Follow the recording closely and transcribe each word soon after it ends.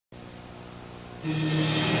Have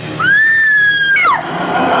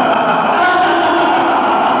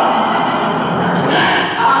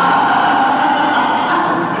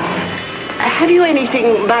you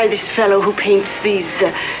anything by this fellow who paints these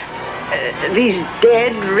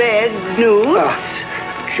dead red nudes?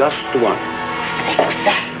 Just the one.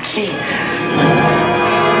 Exactly.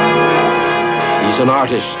 He's an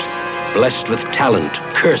artist, blessed with talent,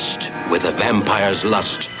 cursed with a vampire's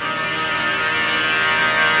lust.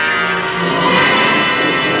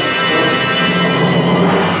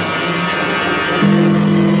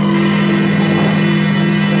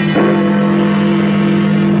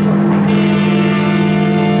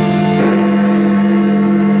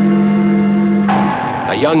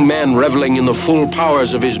 A young man reveling in the full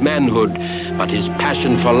powers of his manhood, but his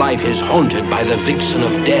passion for life is haunted by the vixen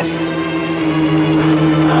of death.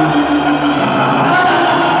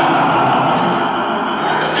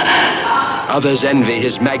 Others envy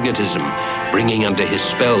his magnetism, bringing under his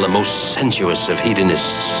spell the most sensuous of hedonists.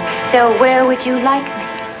 So where would you like me?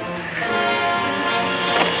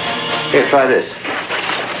 Here, try this.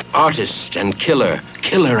 Artist and killer,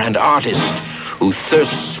 killer and artist, who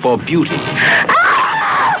thirsts for beauty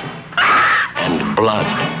and blood.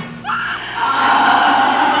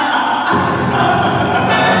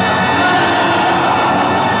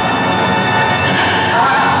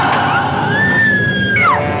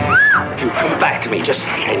 You come back to me just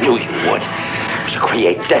like I knew you would. To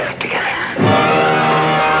create death